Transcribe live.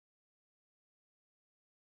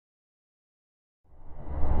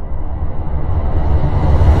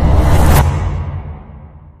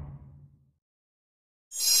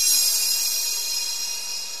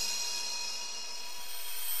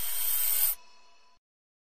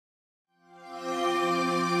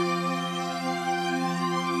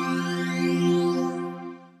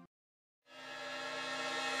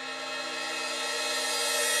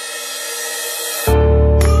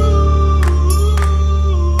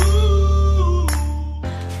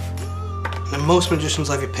most magicians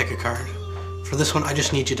let you pick a card. For this one, I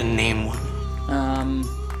just need you to name one.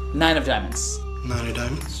 9 of diamonds. 9 of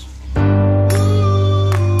diamonds.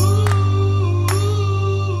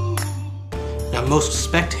 Now, most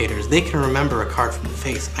spectators, they can remember a card from the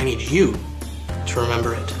face. I need you to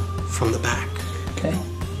remember it from the back. Okay.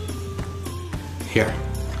 Here,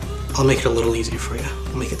 I'll make it a little easier for you.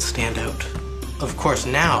 I'll make it stand out. Of course,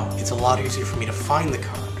 now it's a lot easier for me to find the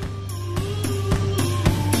card.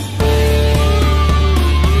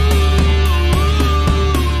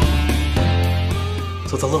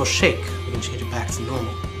 So with a little shake, we can change it back to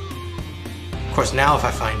normal. Of course, now if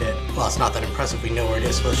I find it, well, it's not that impressive. We know where it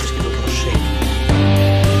is, so let's just give it a little shake.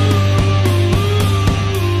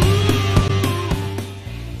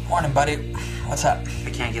 Morning, buddy. What's up? I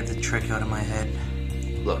can't get the trick out of my head.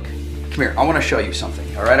 Look, come here. I want to show you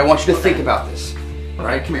something, all right? I want you to think about this. All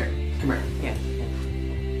right, come here. Come here. Yeah.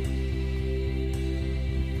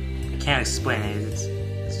 I can't explain it.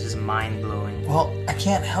 It's just mind-blowing. Well, I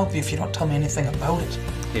can't help you if you don't tell me anything about it.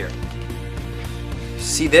 Here.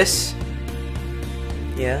 See this?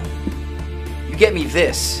 Yeah? You get me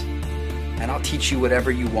this, and I'll teach you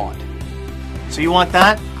whatever you want. So you want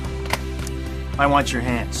that? I want your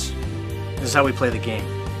hands. This is how we play the game.